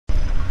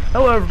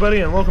Hello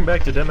everybody and welcome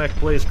back to Dedmek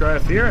Plays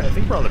Craft here. I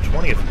think we're on the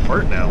 20th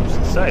part now, which is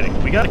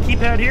exciting. We got a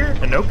keypad here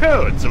and no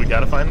code, so we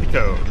gotta find the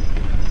code.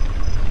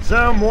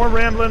 So, more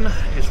rambling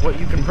is what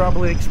you can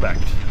probably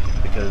expect,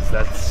 because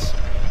that's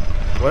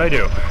what I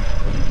do.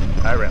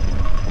 I ramble.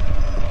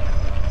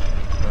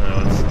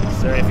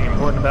 Is there anything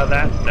important about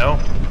that? No.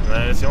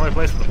 It's the only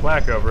place with a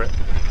plaque over it.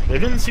 There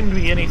didn't seem to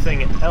be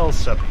anything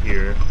else up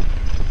here.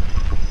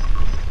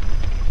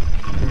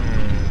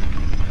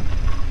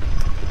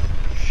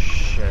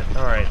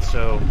 Alright,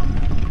 so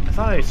I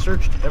thought I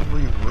searched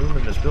every room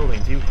in this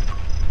building too.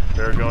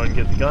 Better go and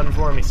get the gun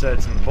for him. He said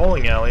it's in the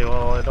bowling alley.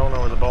 Well, I don't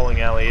know where the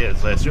bowling alley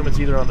is. I assume it's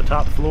either on the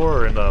top floor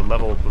or in the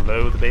level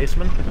below the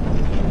basement.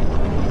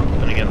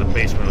 Then again, the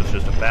basement was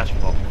just a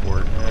basketball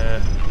court.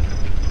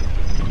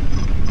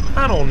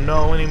 I don't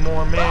know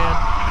anymore, man.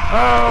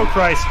 Oh,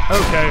 Christ.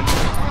 Okay.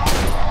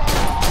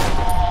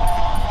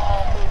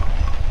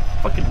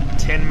 Fucking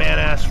 10-man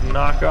ass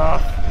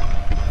knockoff.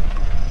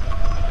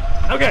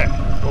 Okay.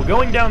 Well,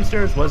 going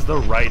downstairs was the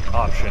right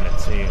option, it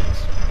seems.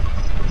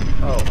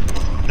 Oh.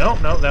 No,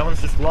 that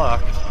one's just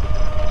locked.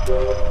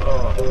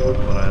 Oh,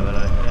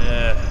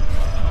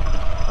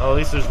 well, at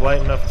least there's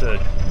light enough to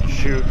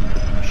shoot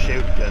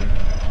and...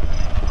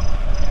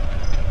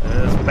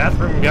 this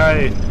bathroom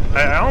guy...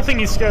 I don't think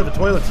he's scared of the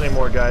toilets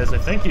anymore, guys. I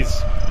think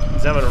he's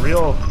having a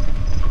real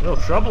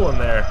trouble in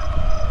there.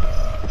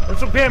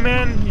 That's okay,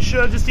 man. You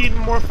should have just eaten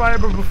more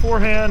fiber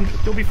beforehand.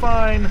 He'll be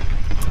fine.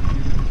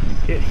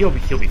 He'll be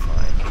fine.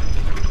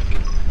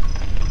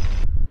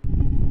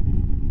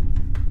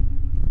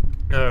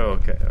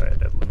 Okay,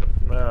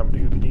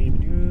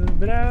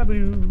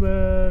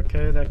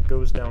 okay, that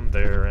goes down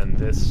there, and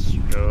this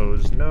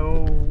goes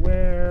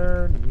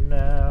nowhere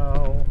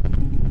now.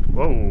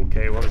 Whoa,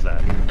 okay, what was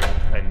that?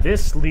 And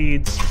this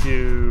leads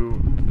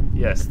to...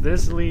 Yes,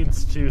 this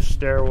leads to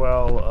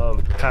Stairwell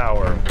of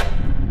Power.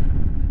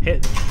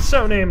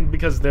 So named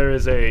because there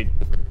is a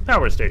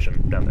power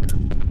station down there.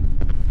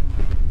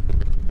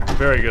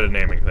 Very good at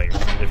naming things,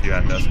 if you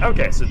hadn't noticed.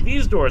 Okay, so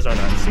these doors are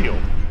not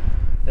sealed.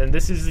 And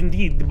this is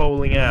indeed the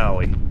bowling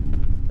alley.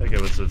 Okay,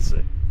 let's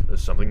see.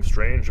 There's something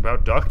strange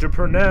about Dr.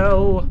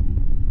 Purnell.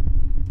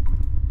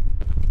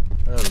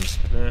 I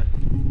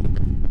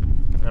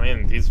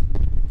mean, he's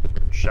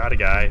shot a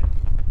guy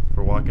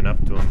for walking up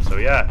to him, so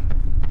yeah.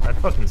 I'd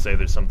fucking say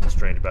there's something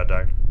strange about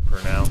Dr.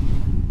 Purnell.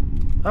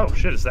 Oh,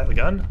 shit, is that the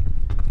gun?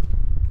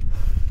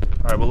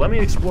 Alright, well, let me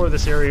explore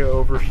this area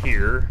over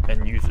here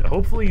and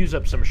hopefully use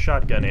up some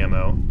shotgun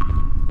ammo.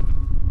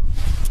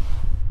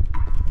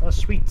 Oh,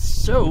 sweet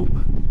soap.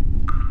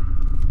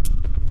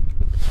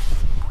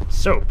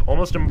 Soap,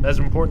 almost as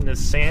important as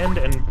sand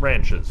and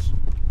branches.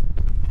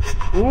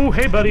 Ooh,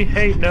 hey, buddy.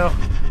 Hey, no,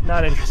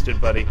 not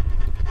interested, buddy.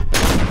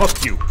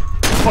 Fuck you.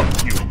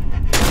 Fuck you.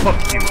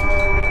 Fuck you.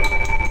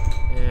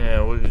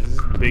 Yeah, well, this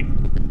big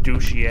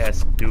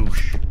douchey-ass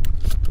douche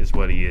is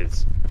what he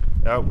is.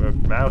 Oh,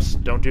 mouse,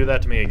 don't do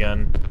that to me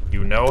again.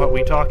 You know what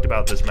we talked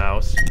about this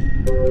mouse.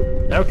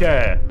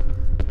 Okay.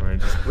 I'm gonna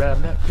just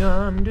grab that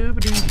gun,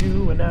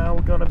 doo-ba-doo-doo, and now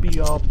we're gonna be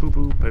all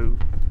poo-poo-poo.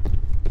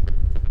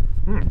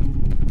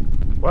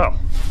 Well.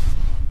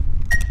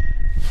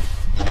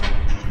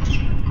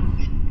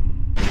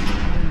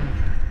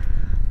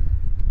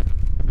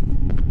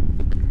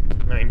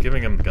 I mean,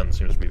 giving him the gun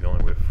seems to be the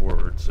only way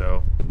forward,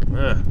 so...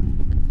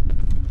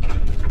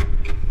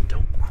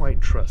 Don't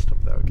quite trust him,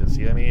 though, because,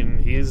 I mean,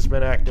 he's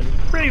been acting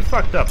pretty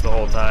fucked up the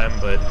whole time,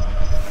 but...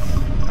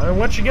 I mean,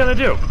 what you gonna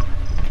do?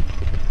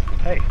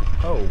 Hey,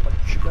 oh, what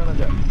you gonna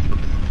do?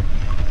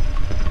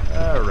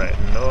 Alright,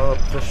 and up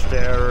the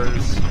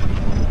stairs.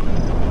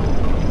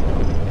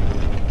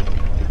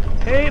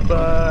 Hey,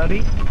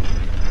 buddy.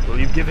 Will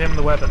you give him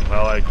the weapon?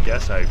 Well, I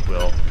guess I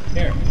will.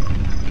 Here.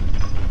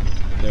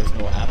 There's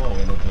no ammo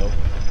in it, though.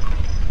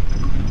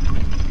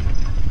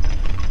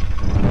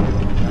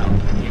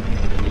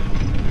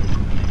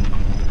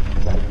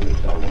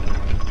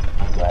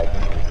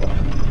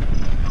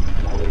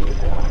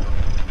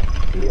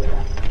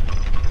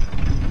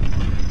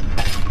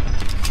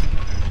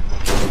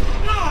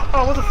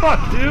 Oh, what the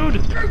fuck, dude?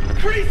 You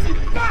crazy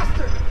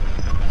bastard!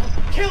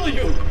 I'll kill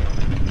you!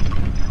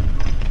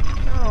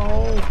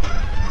 Oh,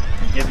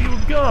 I give you a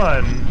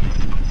gun.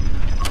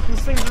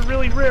 These things are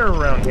really rare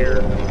around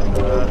here.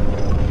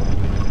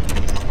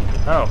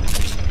 Oh,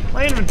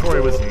 my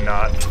inventory was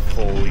not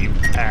full, you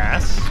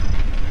ass.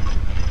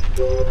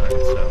 Alright,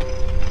 so...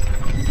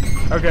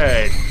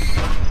 Okay.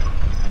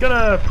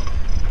 Gonna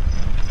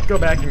go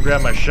back and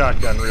grab my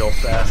shotgun real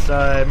fast.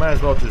 I might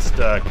as well just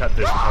cut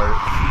this part.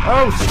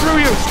 Oh, screw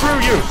you!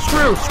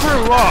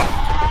 Screw off!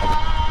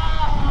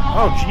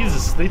 Oh,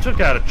 Jesus, they took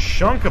out a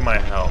chunk of my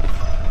health.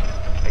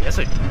 I guess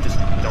I just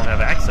don't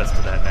have access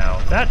to that now.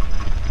 That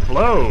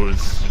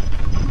blows.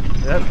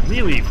 That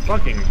really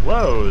fucking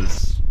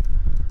blows.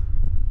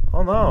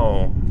 Oh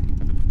no.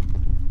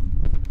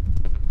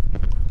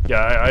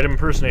 Yeah, I'd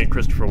impersonate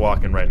Christopher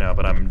Walken right now,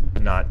 but I'm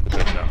not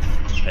good enough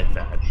at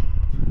that.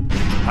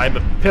 I'm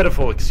a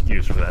pitiful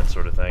excuse for that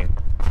sort of thing.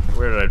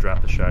 Where did I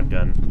drop the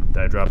shotgun?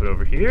 Did I drop it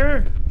over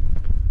here?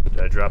 Did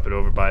Did I drop it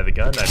over by the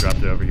gun? I dropped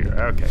it over here.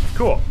 Okay,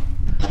 cool.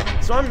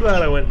 So I'm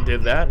glad I went and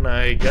did that, and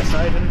I guess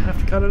I didn't have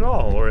to cut at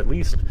all, or at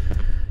least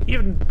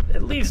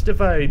if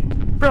I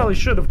probably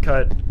should have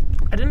cut,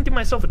 I didn't give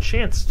myself a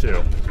chance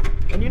to.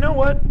 And you know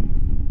what?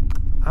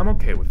 I'm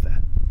okay with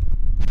that.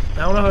 I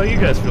don't know how you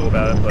guys feel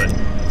about it, but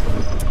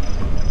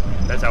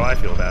that's how I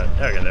feel about it.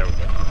 Okay, there we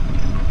go.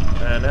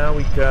 And now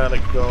we gotta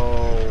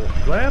go...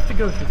 Do I have to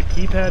go through the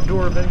keypad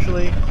door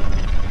eventually?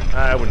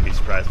 I wouldn't be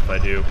surprised if I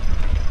do.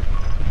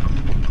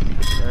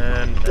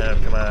 And,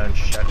 come on,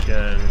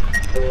 shotgun.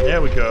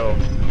 There we go.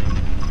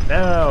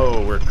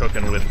 Now we're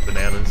cooking with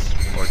bananas,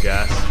 or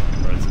gas.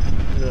 Or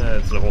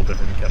it's a whole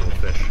different kettle of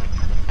fish.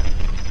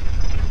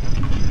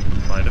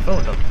 Find a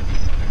phone number.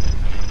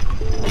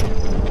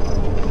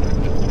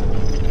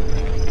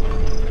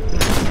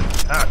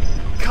 Ah,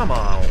 come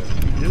on,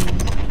 dude.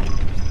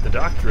 The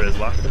doctor has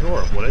locked the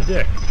door. What a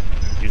dick.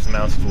 Use the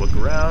mouse to look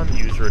around.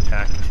 Use your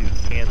attack to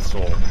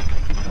cancel.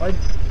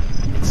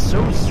 It's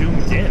so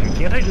zoomed in.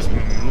 Can't I just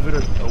move it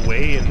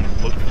away and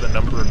look for the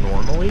number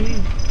normally?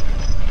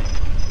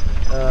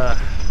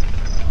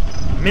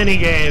 Mini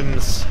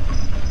games.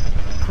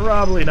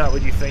 Probably not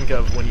what you think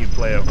of when you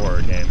play a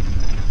horror game.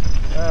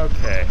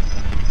 Okay.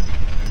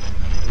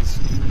 Let's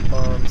keep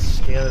on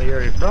scanning the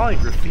area. Probably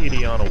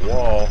graffiti on a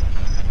wall.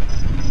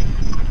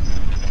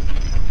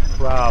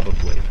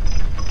 Probably.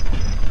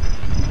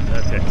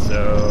 Okay,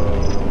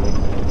 so...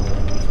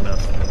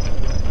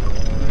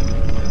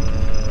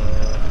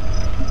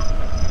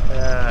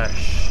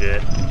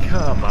 shit.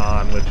 Come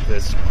on with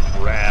this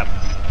crap.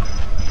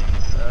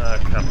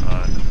 Come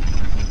on.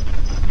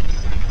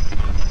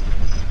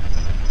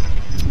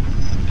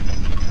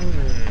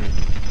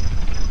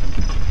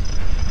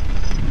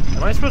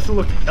 Am I supposed to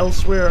look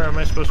elsewhere, or am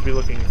I supposed to be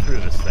looking through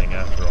this thing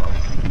after all?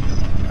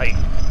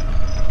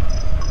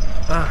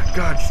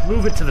 God, just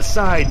move it to the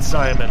side,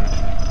 Simon.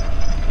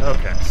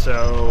 Okay,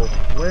 so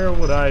where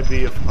would I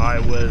be if I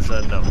was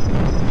a no?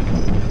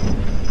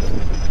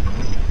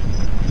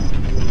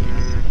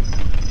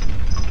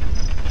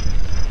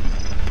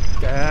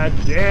 God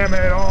damn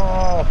it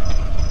all!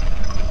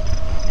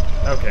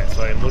 Okay,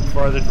 so I can look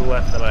farther to the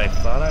left than I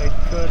thought I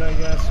could, I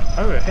guess.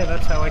 Oh, hey,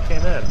 that's how I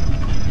came in.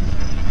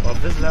 Well,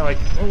 if this is how I...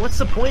 Well, what's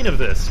the point of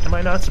this? Am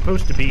I not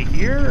supposed to be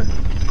here?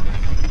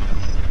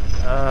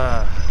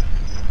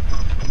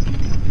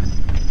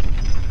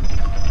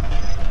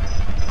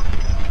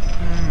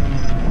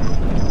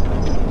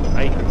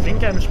 I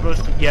think I'm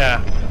supposed to...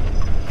 Yeah.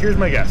 Here's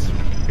my guess.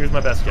 Here's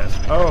my best guess.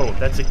 Oh,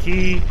 that's a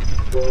key.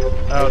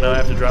 Oh, no, I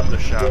have to drop the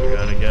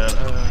shotgun again.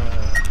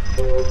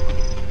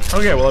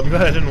 Okay, well, I'm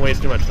glad I didn't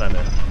waste too much time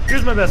there.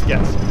 Here's my best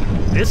guess.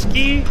 This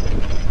key,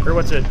 or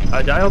what's it?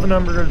 I dial the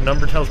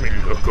number tells me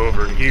to look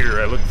over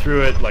here. I look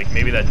through it, like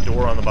maybe that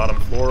door on the bottom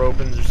floor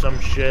opens or some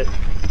shit.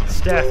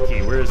 Staff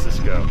key, where does this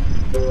go?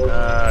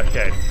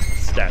 Okay,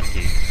 staff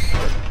key.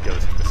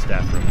 Goes to the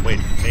staff room. Wait,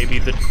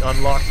 maybe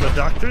unlock the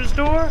doctor's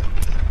door?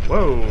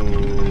 Whoa,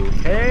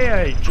 okay,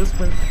 I just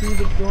went through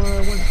the door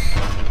I went.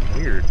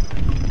 Weird.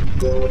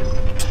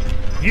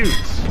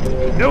 Use.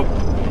 Nope.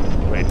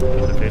 Wait,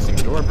 was I facing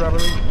the door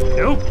properly?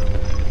 Nope.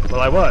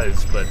 Well, I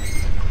was, but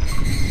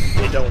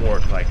it don't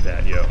work like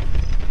that, yo.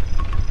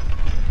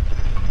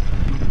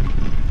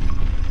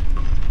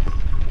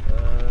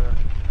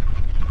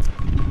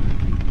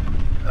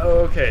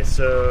 Okay,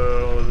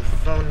 so the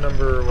phone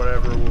number or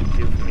whatever will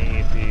give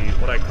me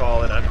when I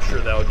call it, I'm sure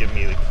that'll give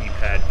me the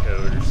keypad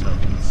code or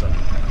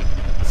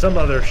some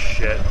other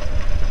shit.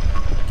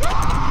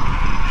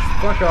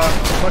 Fuck off.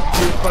 Fuck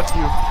you, fuck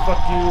you,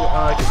 fuck you.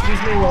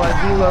 Excuse me while I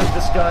reload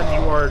this gun.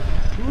 You are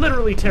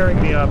literally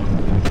tearing me up.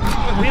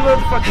 Reload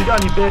the fucking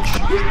gun, you bitch.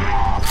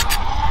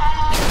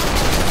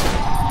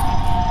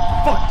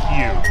 Fuck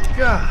you.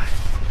 God.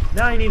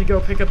 Now I need to go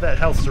pick up that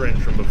health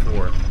syringe from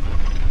before.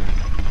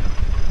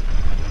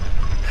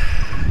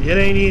 It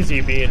ain't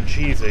easy being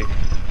cheesy.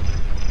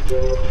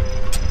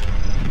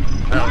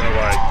 I don't know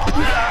why.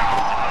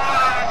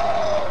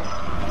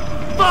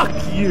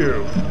 Fuck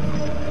you!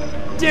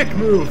 Dick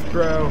move,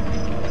 bro.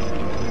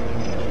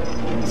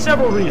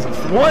 Several reasons.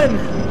 One,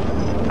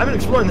 I've been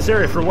exploring this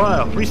area for a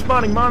while.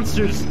 Respawning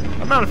monsters,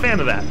 I'm not a fan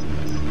of that.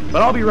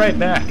 But I'll be right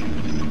back.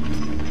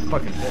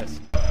 Fucking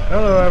pissed.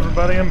 Hello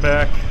everybody, I'm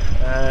back.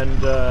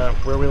 And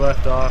where we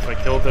left off, I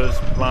killed those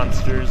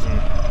monsters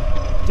and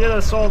did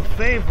us all the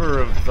favor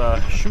of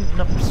shooting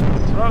up some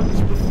drugs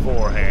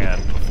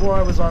beforehand, before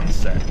I was on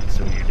set,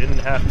 so you didn't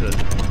have to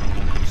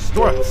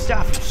store up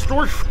staff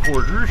storage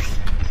quarters.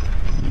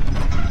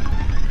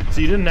 So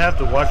you didn't have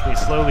to watch me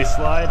slowly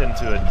slide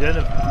into a den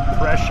of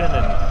depression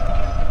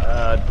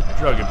and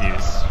drug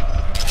abuse.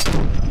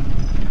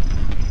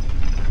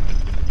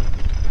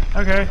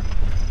 Okay.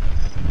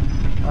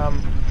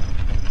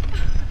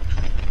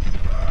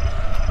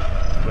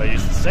 Do I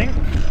use the sink?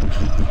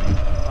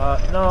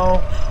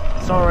 No.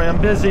 Sorry, I'm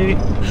busy.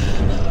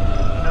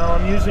 No,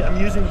 I'm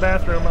using the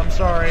bathroom. I'm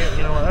sorry.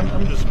 You know what?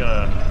 I'm just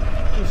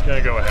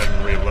gonna go ahead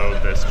and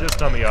reload this,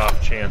 just on the off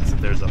chance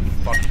that there's a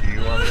fuck you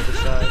on the other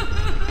side.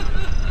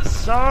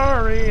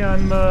 Sorry,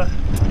 I'm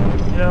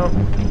you know,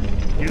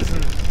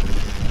 using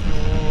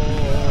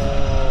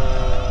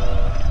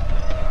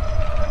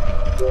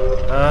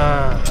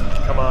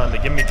Come on, they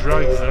give me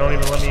drugs, they don't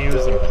even let me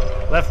use them.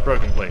 Left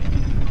broken plate.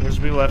 Seems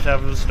to be left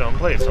half of a stone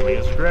plate. Something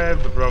is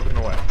engraved, but broken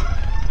away.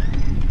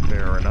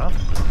 Fair enough.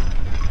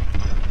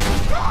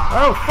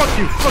 Oh, fuck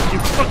you, fuck you,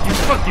 fuck you,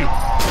 fuck you!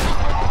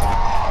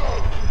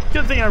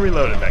 Good thing I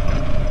reloaded that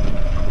guy.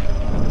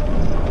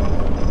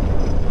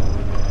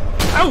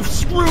 Oh,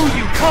 screw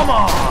you, come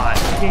on,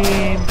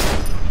 game!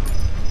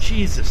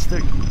 Jesus,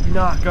 they're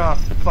knockoff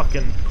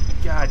fucking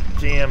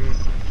goddamn...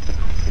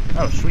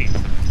 Oh, sweet.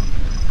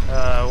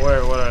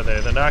 What are they?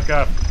 The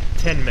knockoff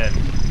Tin Men.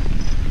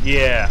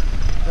 Yeah,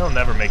 they'll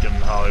never make it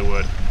in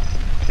Hollywood.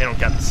 They don't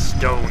got the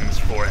stones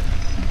for it.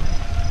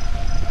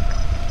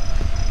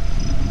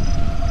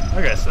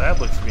 Okay, so that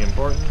looks to be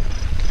important.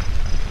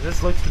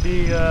 This looks to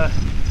be,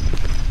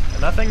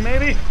 nothing,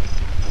 maybe?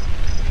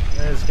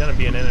 There's gonna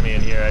be an enemy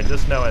in here, I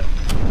just know it.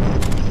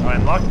 Oh, I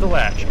unlocked the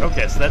latch.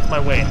 Okay, so that's my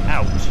way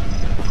out.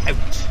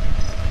 Out.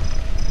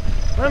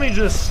 Let me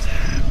just...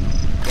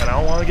 God, I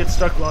don't want to get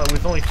stuck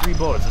with only 3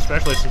 bullets,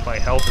 especially since my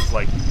health is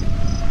like...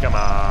 Come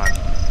on.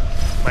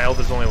 My health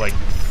is only like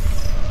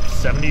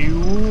 70.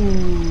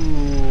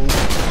 Ooh.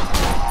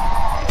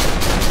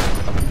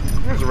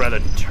 There's a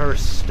rather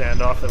terse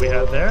standoff that we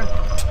had there.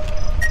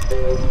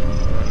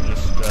 And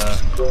just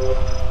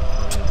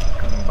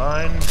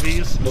combine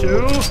these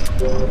two.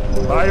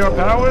 By your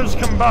powers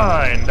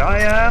combined, I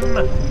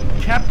am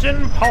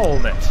Captain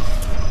Palmet.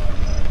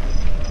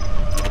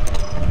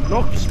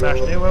 Look,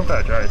 smashed near one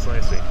patch. Alright, so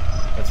let me see.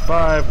 That's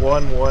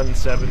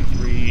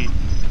 51173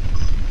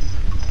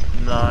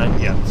 9.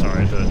 Yeah,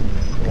 sorry, the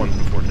ones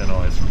before 10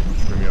 always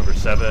screw me over.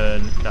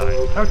 7 9.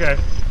 Okay,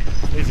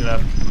 easy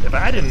enough. If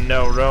I didn't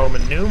know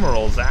Roman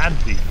numerals, I'd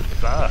be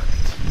fucked.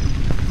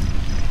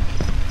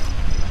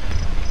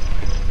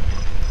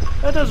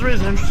 That does raise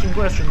an interesting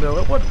question, though.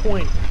 At what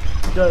point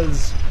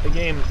does a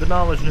game, the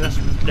knowledge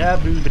necessary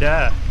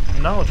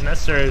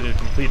to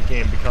complete a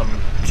game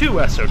become too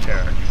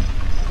esoteric?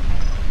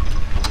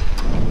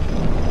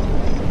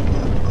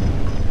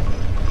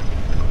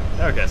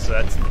 Okay, so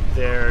that's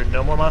there.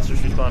 No more monsters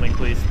respawning,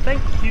 please.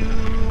 Thank you!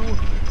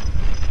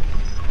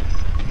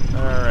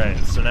 Alright,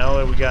 so now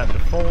that we got the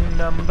phone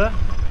number,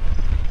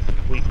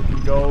 we can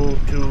go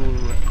to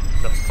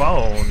the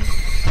phone,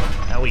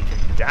 and we can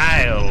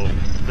dial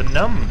the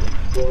number.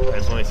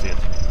 Alright, so let me see it.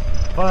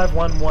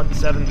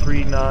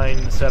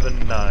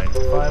 511-73979.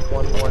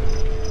 511...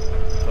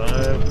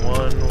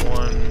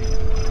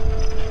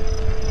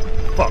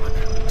 Fuck.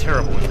 I'm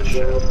terrible with this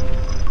shit.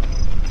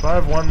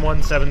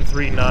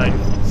 511-73979.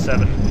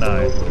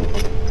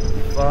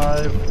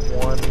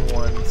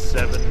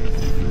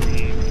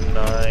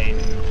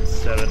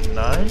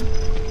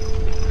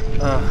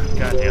 511-73979.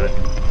 God damn it.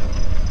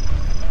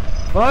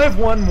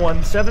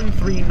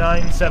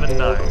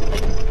 511-73979.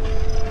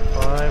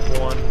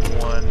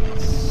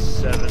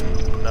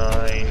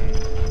 511-79.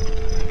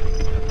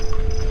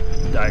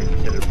 I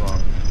hit it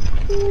wrong.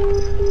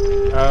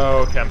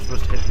 Oh, okay, I'm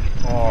supposed to hit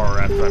R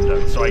after I'm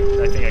done. So I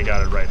think I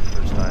got it right the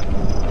first time.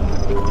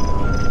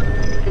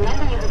 The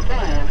number you have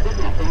dialed has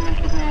not been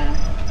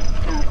recognized.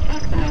 Please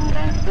check the number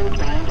and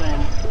try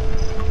again.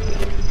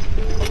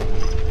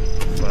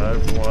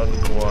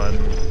 511.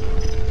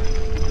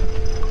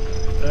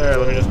 There,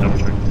 let me just double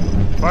check.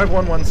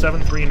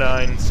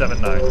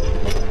 511-73979.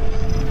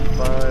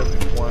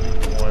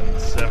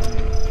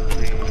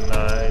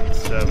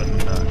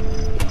 511-73979.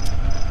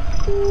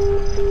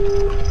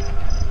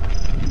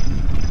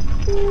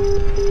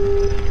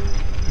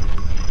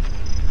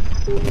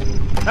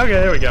 Okay,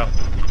 there we go.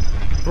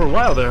 For a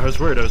while there, I was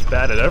worried I was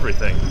bad at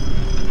everything.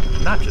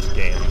 Not just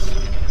games.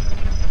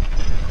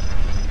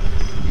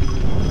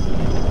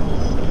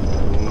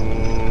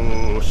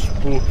 Ooh,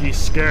 spooky,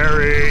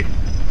 scary.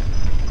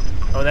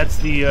 Oh, that's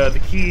the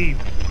key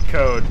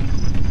code.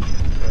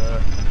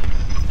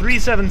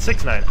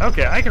 3769.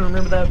 Okay, I can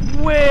remember that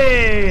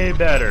way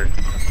better.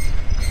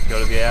 Go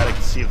to the attic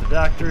to see if the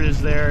doctor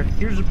is there.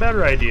 Here's a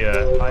better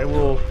idea. I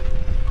will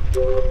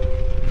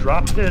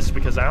drop this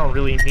because I don't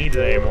really need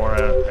it anymore,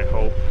 I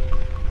hope.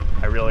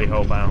 I really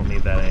hope I don't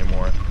need that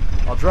anymore.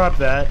 I'll drop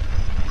that,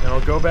 and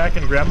I'll go back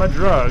and grab my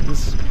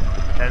drugs,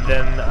 and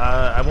then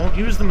I won't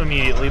use them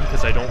immediately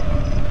because I don't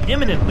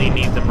imminently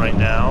need them right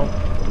now.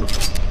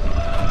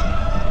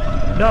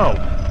 No!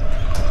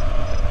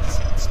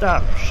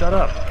 Stop. Shut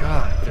up.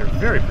 God, they're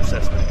very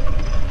persistent.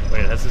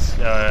 Wait, has this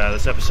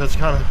episode's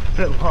gone a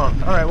bit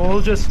long. Alright, well,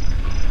 we'll just...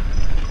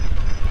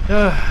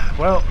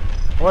 well,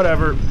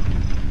 whatever.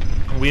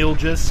 We'll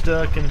just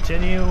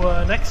continue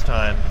next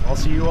time. I'll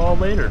see you all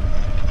later.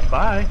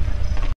 Bye.